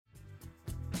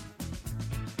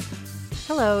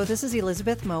Hello, this is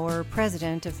Elizabeth Mower,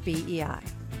 president of BEI.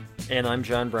 And I'm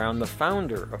John Brown, the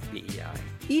founder of BEI.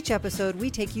 Each episode, we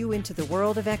take you into the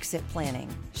world of exit planning,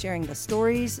 sharing the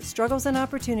stories, struggles, and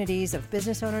opportunities of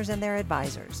business owners and their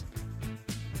advisors.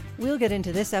 We'll get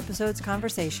into this episode's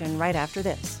conversation right after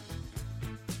this.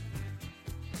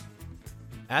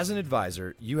 As an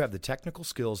advisor, you have the technical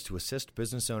skills to assist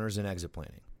business owners in exit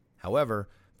planning. However,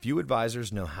 few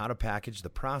advisors know how to package the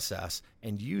process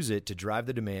and use it to drive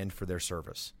the demand for their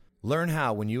service. Learn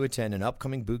how when you attend an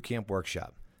upcoming bootcamp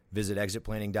workshop. Visit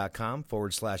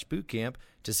exitplanning.com/bootcamp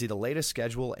to see the latest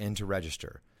schedule and to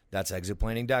register. That's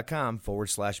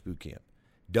exitplanning.com/bootcamp.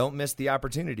 Don't miss the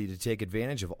opportunity to take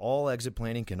advantage of all exit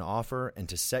planning can offer and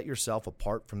to set yourself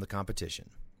apart from the competition.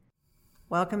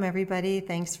 Welcome, everybody.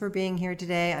 Thanks for being here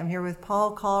today. I'm here with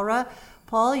Paul Kalra.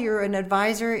 Paul, you're an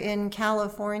advisor in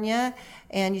California,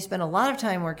 and you spend a lot of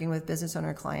time working with business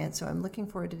owner clients, so I'm looking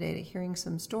forward today to hearing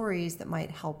some stories that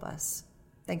might help us.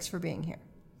 Thanks for being here.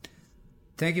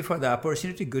 Thank you for the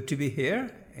opportunity. Good to be here.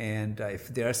 And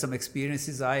if there are some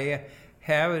experiences I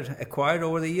have acquired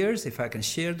over the years, if I can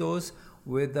share those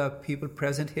with the people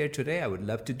present here today, I would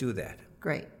love to do that.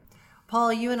 Great.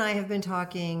 Paul, you and I have been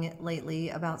talking lately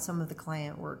about some of the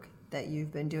client work that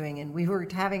you've been doing, and we were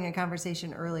having a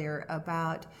conversation earlier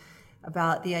about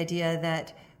the idea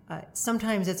that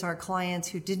sometimes it's our clients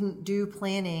who didn't do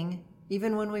planning,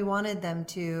 even when we wanted them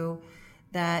to,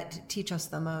 that teach us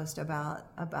the most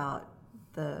about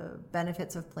the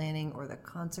benefits of planning or the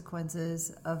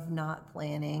consequences of not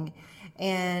planning.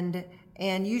 And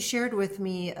you shared with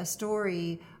me a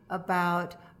story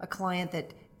about a client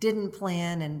that didn't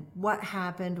plan and what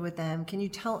happened with them. Can you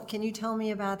tell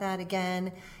me about that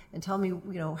again, and tell me,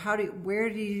 where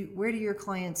do your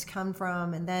clients come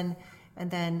from, and then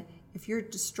if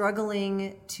you're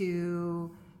struggling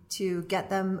to get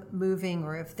them moving,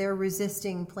 or if they're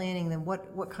resisting planning, then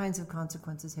what kinds of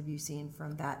consequences have you seen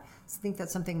from that? I think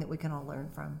that's something that we can all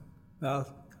learn from. Well,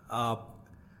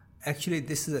 actually,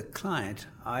 this is a client.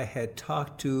 I had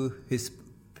talked to his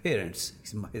parents,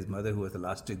 his mother, who was the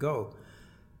last to go,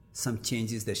 some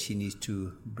changes that she needs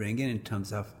to bring in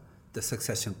terms of the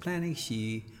succession planning.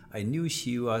 I knew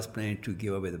she was planning to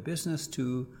give away the business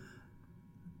to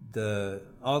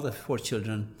all the 4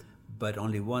 children, but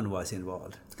only one was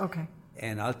involved. Okay.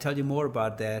 And I'll tell you more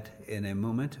about that in a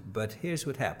moment, but here's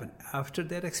what happened. After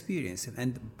that experience,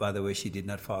 and by the way, she did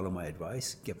not follow my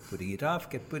advice, kept putting it off.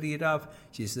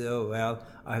 She said, oh, well,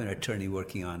 I have an attorney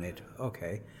working on it.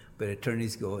 Okay, but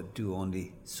attorneys do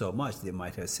only so much. They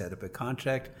might have set up a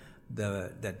contract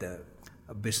that the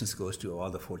business goes to all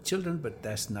the 4 children, but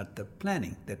that's not the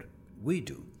planning that we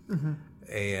do. Mm-hmm.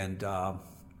 And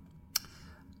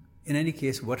in any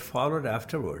case, what followed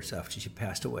afterwards, after she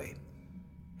passed away,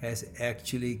 has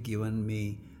actually given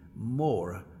me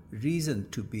more reason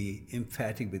to be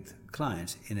emphatic with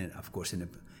clients, in a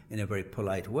very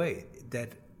polite way,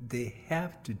 that they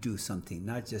have to do something.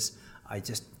 I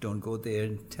just don't go there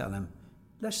and tell them,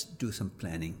 let's do some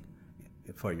planning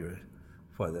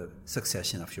for the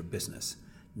succession of your business.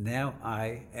 Now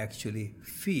I actually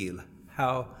feel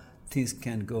how things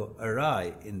can go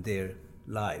awry in their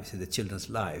lives, in the children's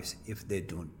lives, if they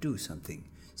don't do something.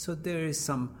 So there is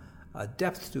some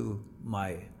depth to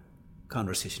my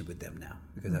conversation with them now,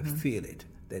 because I feel it,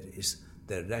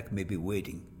 the wreck may be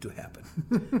waiting to happen.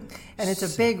 And it's a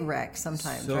big wreck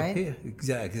sometimes, right?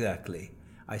 Yeah, exactly.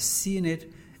 I've seen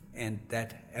it, and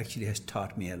that actually has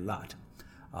taught me a lot.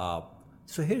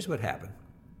 So here's what happened.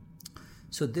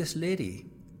 So this lady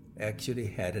actually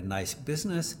had a nice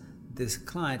business. This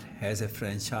client has a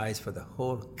franchise for the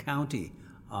whole county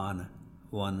on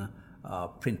one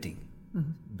printing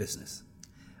business.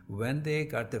 When they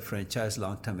got the franchise a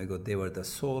long time ago, they were the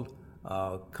sole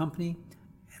company.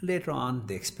 Later on,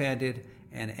 they expanded,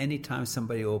 and anytime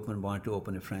somebody wanted to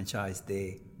open a franchise,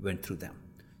 they went through them.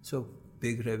 So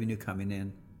big revenue coming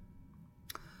in.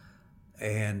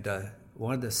 And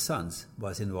one of the sons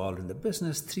was involved in the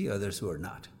business, 3 others were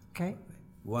not. Okay.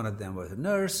 One of them was a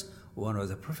nurse, one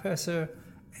was a professor,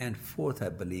 and 4th, I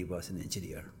believe, was an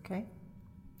engineer. Okay.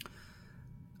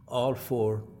 All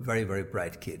 4 very, very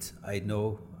bright kids. I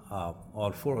know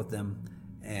all 4 of them,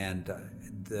 and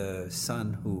the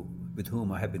son with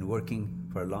whom I have been working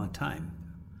for a long time,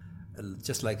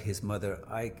 just like his mother,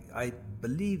 I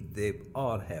believe they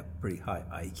all have pretty high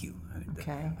IQ.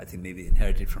 I think maybe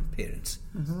inherited from parents.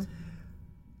 Mm-hmm.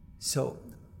 So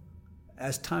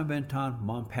as time went on,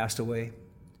 mom passed away.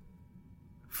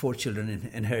 4 children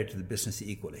inherited the business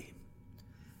equally.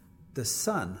 The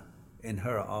son, in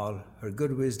her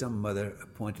good wisdom, mother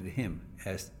appointed him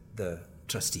as the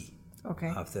trustee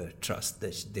of the trust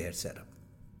that they had set up.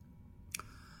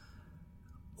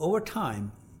 over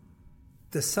time,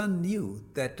 the son knew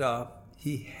that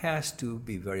he has to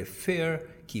be very fair,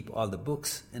 keep all the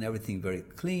books and everything very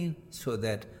clean, so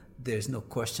that there's no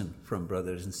question from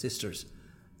brothers and sisters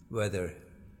whether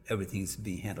everything is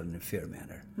being handled in a fair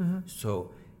manner.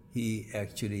 So he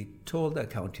actually told the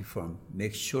accounting firm,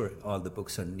 make sure all the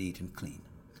books are neat and clean.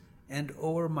 And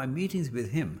over my meetings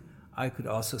with him, I could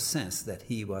also sense that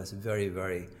he was very,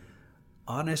 very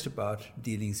honest about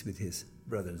dealings with his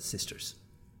brothers and sisters.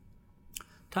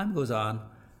 Time goes on.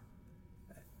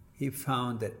 He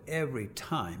found that every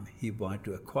time he wanted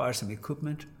to acquire some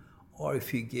equipment, or if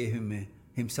he gave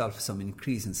himself some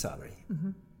increase in salary,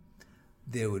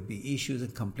 there would be issues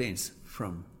and complaints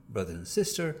from brother and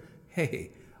sister.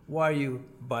 Hey, why are you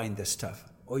buying this stuff?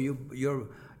 Or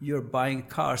you're buying a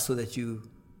car so that you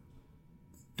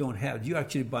don't have. You're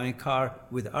actually buying a car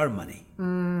with our money.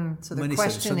 So the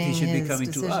questioning something should be his coming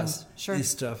decisions. to us Sure.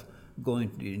 instead of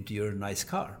going into your nice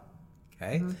car.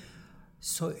 Okay.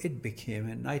 So it became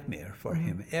a nightmare for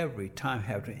him. Every time he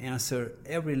had to answer,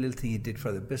 every little thing he did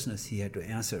for the business, he had to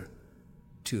answer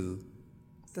to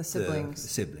The siblings. the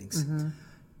siblings.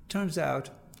 Turns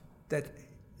out that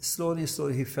slowly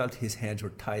he felt his hands were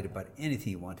tied about anything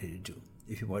he wanted to do.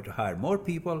 If he wanted to hire more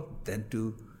people, then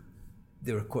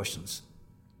there were questions.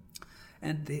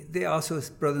 And they also, his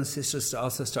brothers and sisters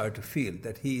also started to feel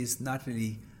that he is not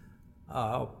really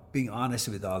being honest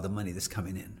with all the money that's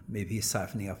coming in. Maybe he's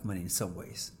siphoning off money in some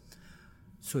ways.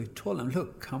 So he told them,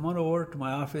 look, come on over to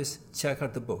my office, check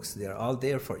out the books. They're all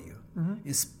there for you.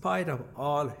 In spite of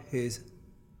all his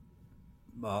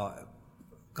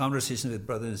conversations with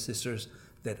brothers and sisters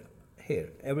that,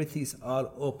 here, everything's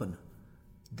all open,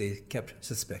 they kept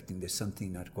suspecting there's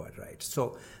something not quite right.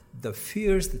 So the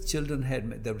fears the children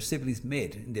had, the siblings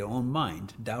made in their own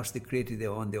mind, doubts they created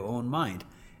on their own mind,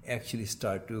 actually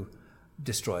start to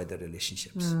destroy the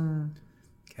relationships.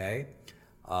 Okay?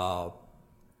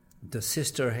 The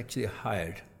sister actually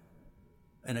hired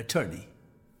an attorney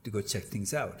to go check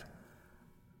things out.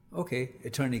 Okay,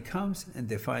 attorney comes and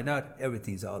they find out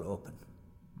everything's all open.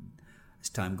 As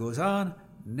time goes on,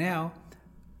 now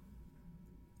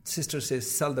sister says,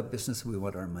 sell the business, we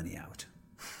want our money out.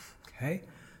 Okay?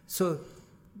 So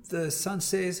the son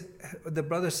says, the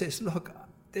brother says, look,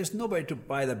 there's nobody to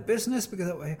buy the business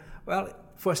because, well,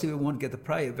 firstly, we won't get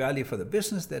the value for the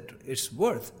business that it's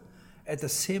worth. At the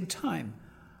same time,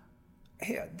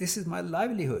 hey, this is my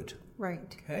livelihood.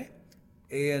 Right. Okay?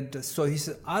 And so he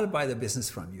said, I'll buy the business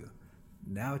from you.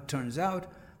 Now it turns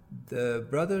out the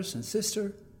brothers and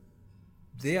sister,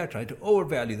 they are trying to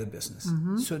overvalue the business.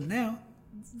 So now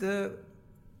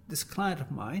this client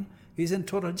of mine, he's in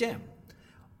total jam.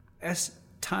 As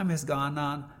time has gone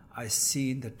on, I've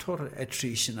seen the total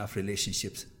attrition of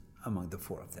relationships among the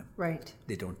four of them. Right.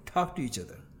 They don't talk to each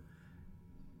other.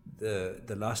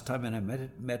 The last time when I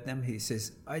met them, he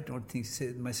says, I don't think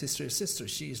my sister is sister.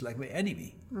 She is like my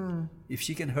enemy. If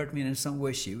she can hurt me in some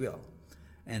way, she will.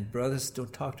 And brothers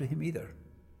don't talk to him either.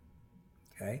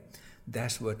 Okay?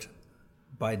 That's what,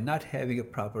 by not having a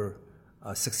proper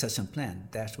succession plan,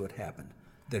 that's what happened.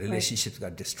 The relationships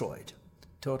got destroyed.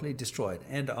 Totally destroyed.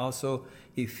 And also,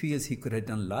 he feels he could have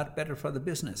done a lot better for the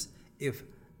business if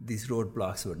these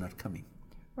roadblocks were not coming.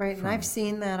 Right, and I've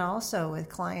seen that also with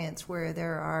clients where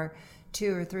there are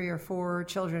 2 or 3 or 4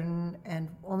 children and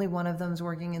only one of them's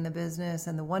working in the business,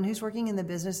 and the one who's working in the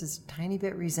business is a tiny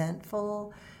bit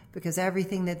resentful because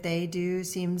everything that they do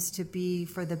seems to be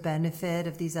for the benefit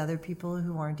of these other people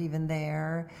who aren't even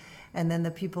there. And then the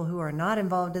people who are not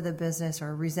involved in the business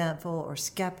are resentful or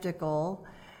skeptical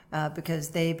because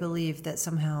they believe that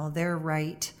somehow their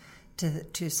right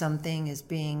to something is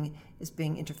being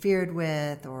interfered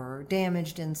with or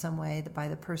damaged in some way by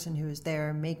the person who is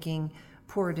there making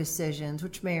poor decisions,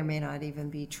 which may or may not even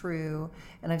be true.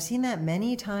 And I've seen that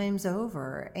many times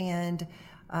over. And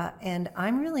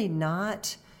I'm really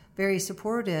not very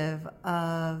supportive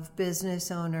of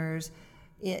business owners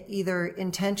either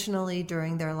intentionally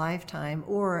during their lifetime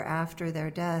or after their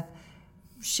death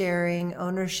sharing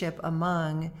ownership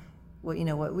among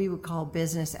what we would call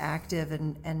business active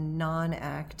and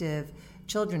non-active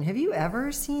children. Have you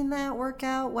ever seen that work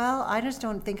out well? I just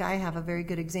don't think I have a very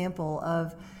good example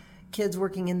of kids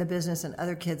working in the business and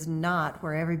other kids not,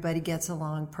 where everybody gets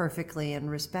along perfectly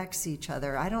and respects each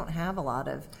other. I don't have a lot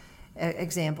of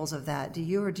examples of that. Do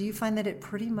you? Or do you find that it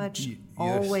pretty much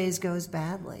always goes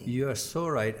badly? You are so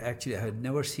right. Actually, I had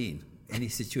never seen any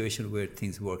situation where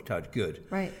things worked out good.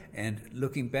 Right. And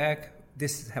looking back,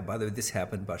 by the way, this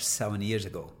happened about 7 years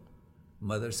ago.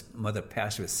 Mother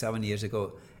passed away 7 years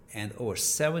ago, And over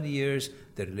 7 years,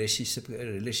 the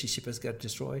relationship has got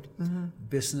destroyed.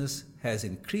 Business has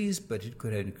increased, but it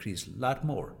could have increased a lot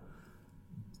more.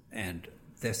 And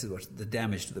this is what the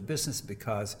damage to the business,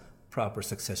 because proper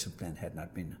succession plan had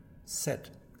not been set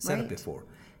up before.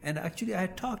 And actually, I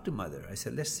talked to mother. I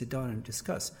said, let's sit down and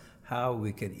discuss how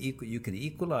you can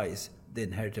equalize the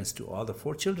inheritance to all the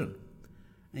 4 children,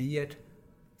 and yet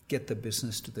get the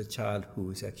business to the child who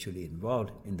is actually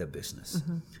involved in the business.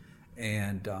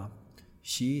 And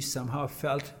she somehow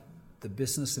felt the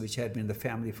business, which had been in the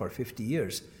family for 50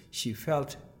 years, she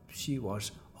felt she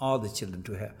wants all the children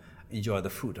to enjoy the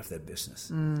fruit of that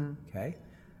business. Okay?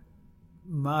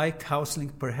 My counseling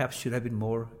perhaps should have been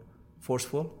more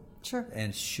forceful. Sure.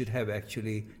 And should have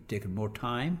actually taken more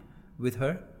time with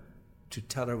her to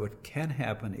tell her what can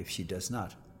happen if she does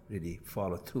not really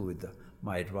follow through with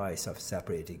my advice of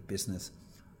separating business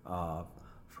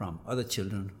from other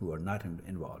children who are not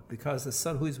involved. Because the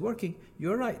son who is working,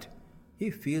 you're right, he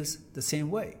feels the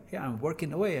same way. Yeah, I'm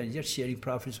working away and yet sharing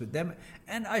profits with them,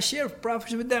 and I share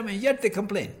profits with them, and yet they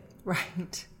complain.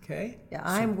 Right. Okay. Yeah,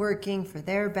 I'm working for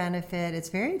their benefit. It's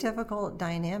very difficult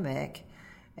dynamic,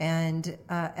 and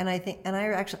I think, and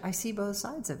I see both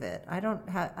sides of it. I don't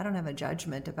have a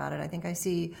judgment about it. I think I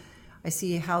see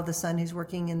how the son who's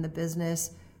working in the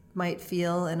business might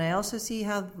feel, and I also see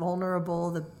how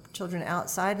vulnerable the children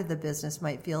outside of the business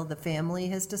might feel. The family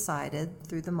has decided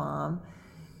through the mom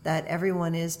that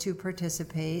everyone is to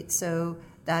participate, so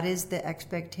that is the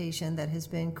expectation that has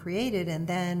been created, and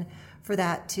then for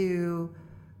them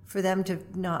to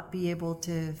not be able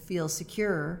to feel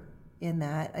secure in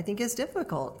that, I think is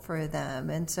difficult for them.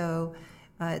 And so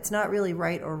it's not really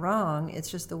right or wrong, it's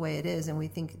just the way it is. And we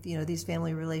think, these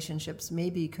family relationships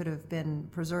maybe could have been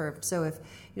preserved. So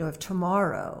if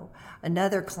tomorrow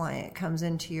another client comes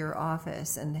into your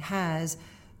office and has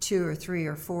 2 or 3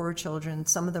 or 4 children,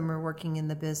 some of them are working in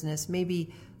the business,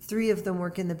 maybe 3 of them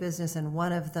work in the business and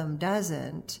 1 of them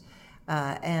doesn't,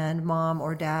 and mom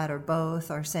or dad or both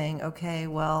are saying, okay,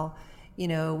 well,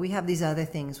 we have these other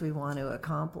things we want to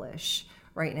accomplish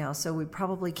right now, so we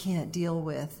probably can't deal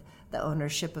with the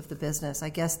ownership of the business. I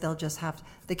guess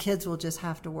the kids will just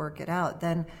have to work it out.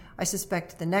 Then I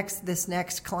suspect this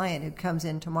next client who comes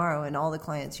in tomorrow, and all the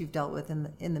clients you've dealt with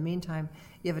in the meantime,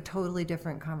 you have a totally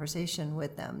different conversation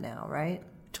with them now, right?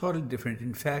 Totally different.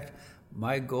 In fact,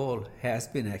 my goal has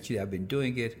been, actually, I've been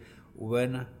doing it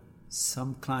when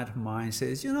some client of mine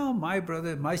says,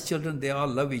 my children, they all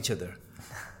love each other.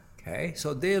 Okay,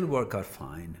 so they'll work out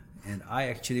fine. And I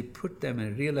actually put them in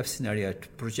a real life scenario to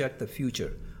project the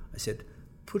future. I said,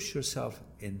 put yourself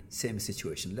in same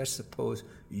situation. Let's suppose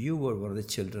you were one of the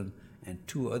children and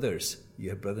 2 others, you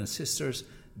have brothers and sisters,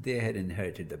 they had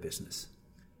inherited the business.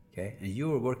 Okay, and you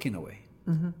were working away.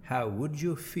 How would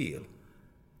you feel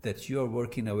that you're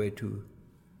working away to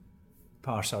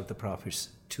pass out the profits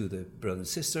to the brothers and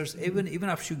sisters? Even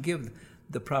after you give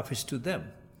the profits to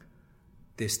them,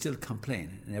 they still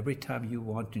complain. And every time you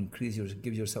want to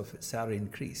give yourself a salary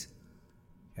increase,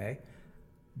 okay,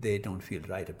 they don't feel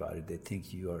right about it. They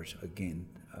think you are, again,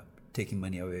 taking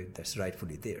money away that's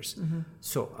rightfully theirs.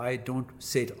 So I don't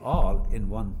say it all in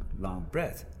one long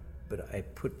breath, but I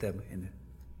put them in a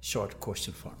short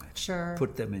question format. Sure.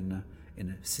 Put them in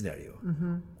a scenario.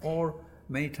 Or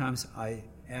many times I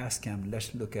ask them,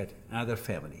 let's look at another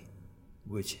family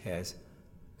which has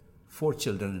 4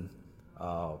 children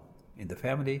in the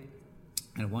family,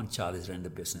 and 1 child is running the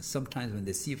business. Sometimes when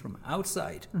they see from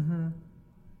outside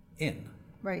in,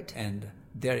 right, and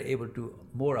they're able to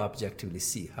more objectively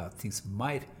see how things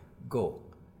might go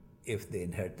if they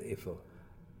inherit,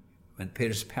 when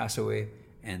parents pass away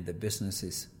and the business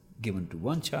is given to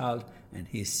 1 child and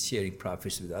he's sharing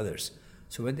profits with others.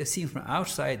 So when they see from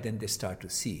outside, then they start to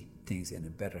see things in a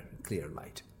better, clear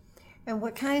light. And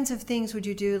what kinds of things would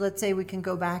you do? Let's say we can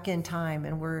go back in time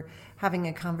and we're having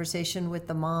a conversation with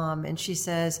the mom and she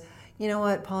says, you know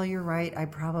what, Paul, you're right, I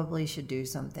probably should do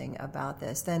something about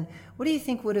this. Then what do you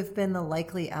think would have been the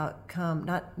likely outcome,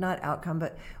 not outcome,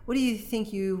 but what do you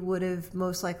think you would have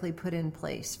most likely put in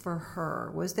place for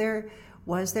her? Was there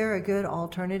a good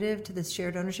alternative to this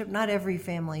shared ownership? Not every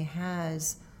family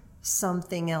has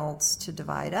something else to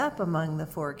divide up among the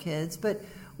 4 kids, but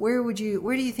where do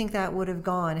you think that would have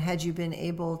gone had you been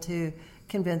able to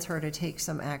convince her to take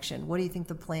some action? What do you think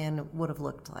the plan would have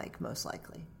looked like, most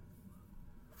likely?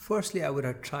 Firstly, I would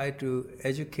have tried to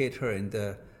educate her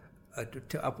I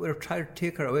would have tried to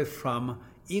take her away from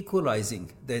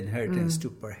equalizing the inheritance to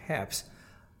perhaps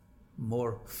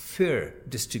more fair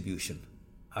distribution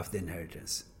of the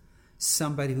inheritance.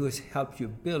 Somebody who has helped you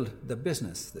build the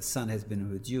business. The son has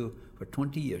been with you for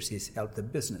 20 years. He's helped the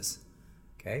business.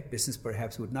 Okay, business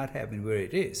perhaps would not have been where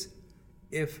it is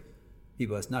if he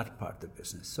was not part of the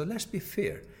business. So let's be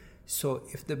fair. So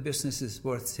if the business is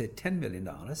worth, say, $10 million,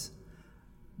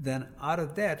 then out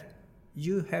of that,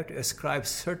 you have to ascribe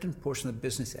certain portion of the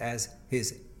business as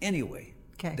his anyway.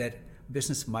 Okay. That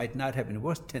business might not have been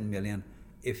worth $10 million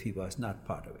if he was not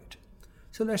part of it.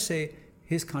 So let's say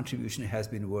his contribution has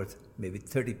been worth maybe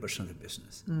 30% of the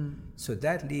business. So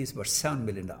that leaves about $7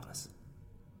 million.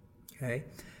 Okay.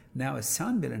 Now, at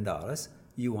 $7 million,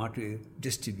 you want to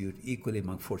distribute equally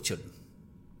among 4 children.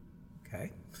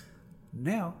 Okay.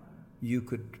 Now, you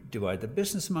could divide the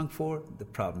business among 4, the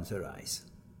problems arise.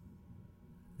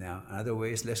 Now, another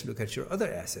way is let's look at your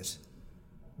other assets,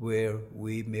 where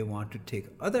we may want to take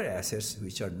other assets,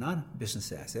 which are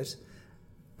non-business assets,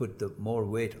 put the more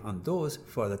weight on those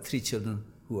for the 3 children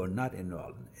who are not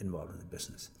involved in the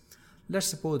business. Let's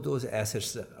suppose those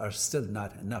assets are still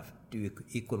not enough to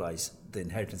equalize the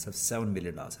inheritance of $7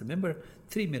 million. Remember,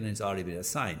 $3 million has already been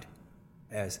assigned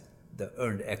as the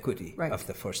earned equity of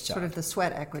the first child. Sort of the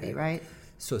sweat equity, right?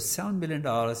 So $7 million,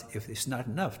 if it's not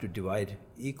enough to divide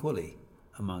equally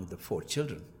among the 4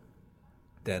 children,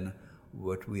 then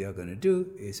what we are going to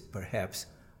do is perhaps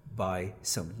buy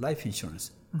some life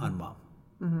insurance on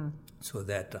mom, so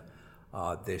that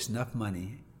there's enough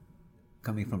money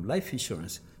coming from life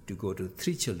insurance to go to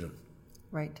 3 children,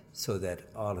 right? So that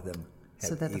all of them have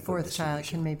so that the equal 4th child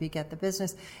can maybe get the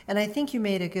business. And I think you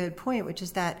made a good point, which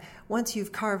is that once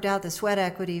you've carved out the sweat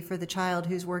equity for the child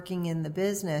who's working in the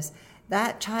business,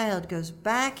 that child goes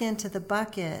back into the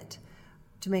bucket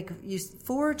to use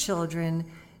 4 children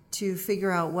to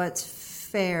figure out what's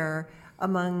fair in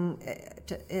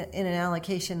an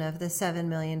allocation of the $7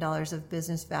 million of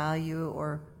business value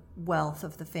or wealth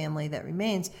of the family that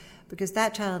remains, because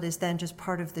that child is then just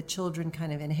part of the children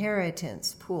kind of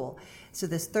inheritance pool. So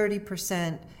this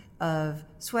 30% of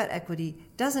sweat equity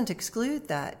doesn't exclude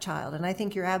that child. And I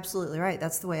think you're absolutely right.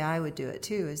 That's the way I would do it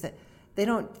too, is that they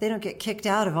don't get kicked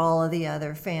out of all of the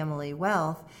other family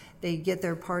wealth. They get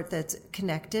their part that's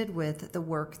connected with the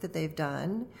work that they've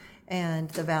done and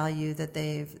the value that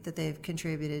they've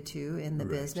contributed to in the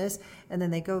business. And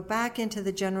then they go back into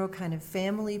the general kind of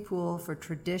family pool for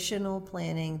traditional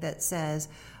planning that says,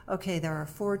 okay, there are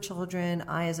 4 children.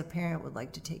 I, as a parent, would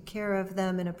like to take care of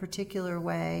them in a particular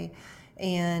way.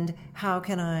 And how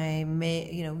can I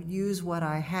use what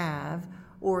I have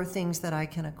or things that I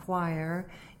can acquire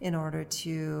in order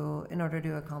to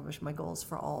accomplish my goals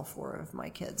for all 4 of my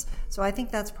kids. So I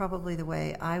think that's probably the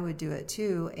way I would do it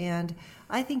too. And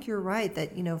I think you're right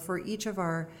that for each of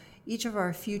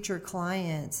our future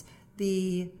clients,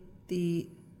 the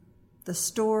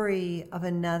story of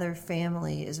another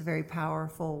family is a very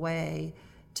powerful way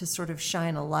to sort of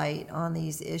shine a light on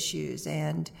these issues.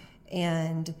 And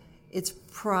it's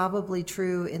probably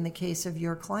true in the case of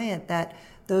your client that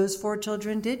those 4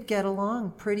 children did get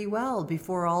along pretty well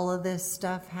before all of this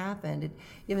stuff happened. You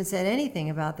haven't said anything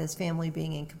about this family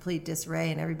being in complete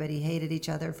disarray and everybody hated each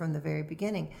other from the very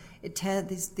beginning.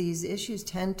 These issues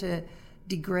tend to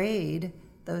degrade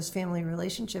those family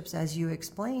relationships, as you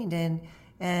explained.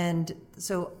 And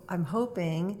so I'm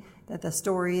hoping that the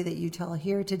story that you tell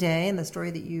here today and the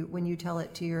story that when you tell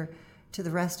it to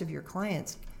the rest of your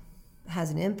clients has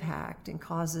an impact and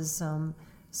causes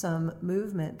some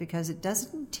movement, because it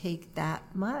doesn't take that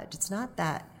much. It's not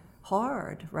that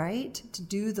hard, right? To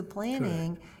do the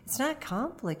planning. Correct. It's not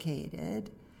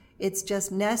complicated. It's just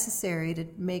necessary to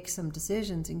make some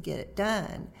decisions and get it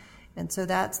done. And so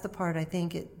that's the part I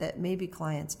think that maybe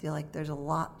clients feel like there's a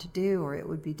lot to do or it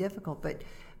would be difficult.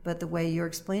 But the way you're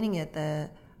explaining it,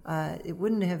 it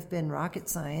wouldn't have been rocket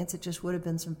science. It just would have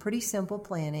been some pretty simple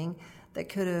planning that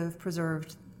could have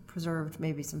preserved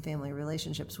maybe some family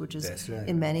relationships, which is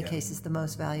in many cases the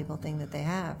most valuable thing that they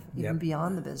have, even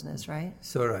beyond the business, right?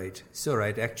 So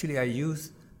right. Actually, I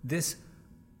use this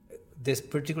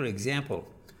particular example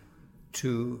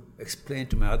to explain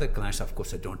to my other clients. Of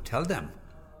course, I don't tell them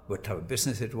what type of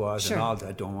business it was and all that.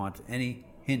 I don't want any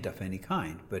hint of any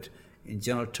kind. But in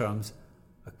general terms,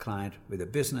 a client with a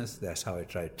business, that's how I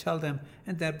try to tell them.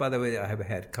 And that, by the way, I have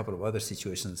had a couple of other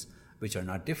situations which are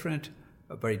not different,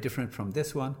 very different from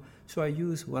this one. So I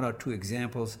use 1 or 2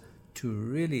 examples to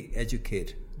really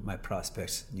educate my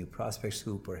prospects, new prospects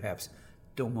who perhaps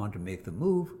don't want to make the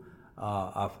move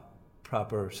of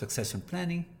proper succession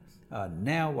planning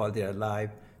now while they're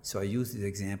alive. So I use these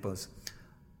examples.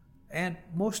 And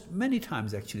many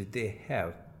times actually they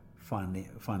have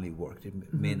finally worked.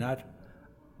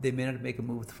 They may not make a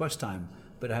move the first time,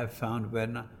 but I have found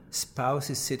when a spouse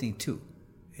is sitting too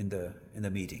in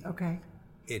the meeting. Okay.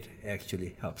 It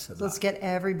actually helps a lot. Let's get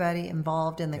everybody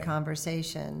involved in the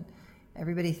conversation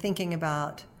everybody thinking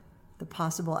about the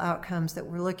possible outcomes that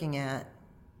we're looking at,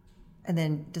 and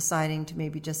then deciding to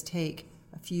maybe just take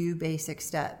a few basic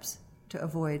steps to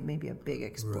avoid maybe a big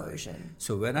explosion. Right.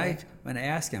 So when I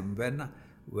ask them,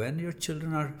 when your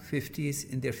children are in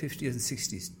their 50s and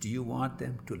 60s, do you want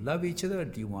them to love each other or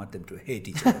do you want them to hate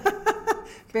each other?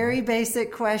 Very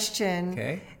basic question.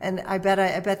 Okay. And I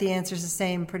bet the answer is the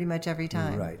same pretty much every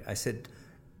time. Right. I said,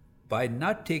 by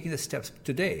not taking the steps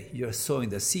today, you're sowing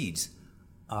the seeds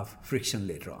of friction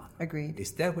later on. Agreed.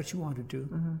 Is that what you want to do?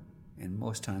 Mm-hmm. And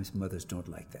most times mothers don't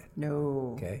like that.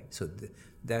 No. Okay. So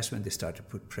that's when they start to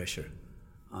put pressure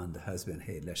on the husband.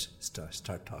 Hey, let's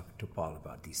start talking to Paul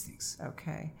about these things.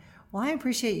 Okay. Well, I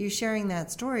appreciate you sharing that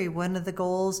story. One of the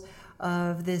goals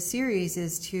of this series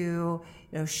is to,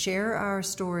 share our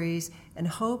stories and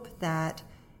hope that,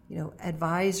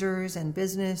 advisors and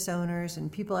business owners and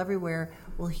people everywhere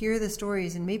will hear the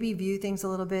stories and maybe view things a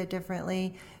little bit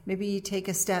differently, maybe take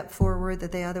a step forward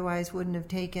that they otherwise wouldn't have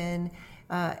taken,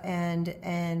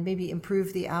 and maybe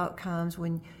improve the outcomes.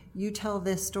 When you tell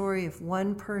this story, if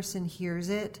one person hears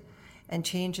it and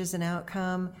changes an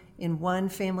outcome in one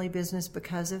family business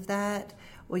because of that,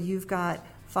 well, you've got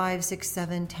 5, 6,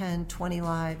 7, 10, 20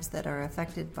 lives that are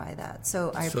affected by that.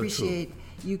 So I appreciate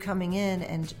you coming in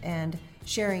and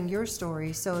sharing your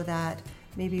story so that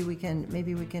maybe we can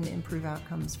improve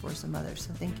outcomes for some others.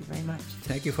 So thank you very much.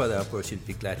 Thank you for the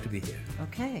opportunity. Glad to be here.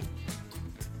 Okay.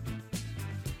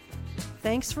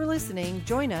 Thanks for listening.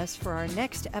 Join us for our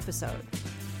next episode.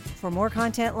 For more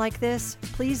content like this,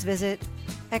 please visit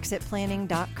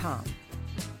exitplanning.com.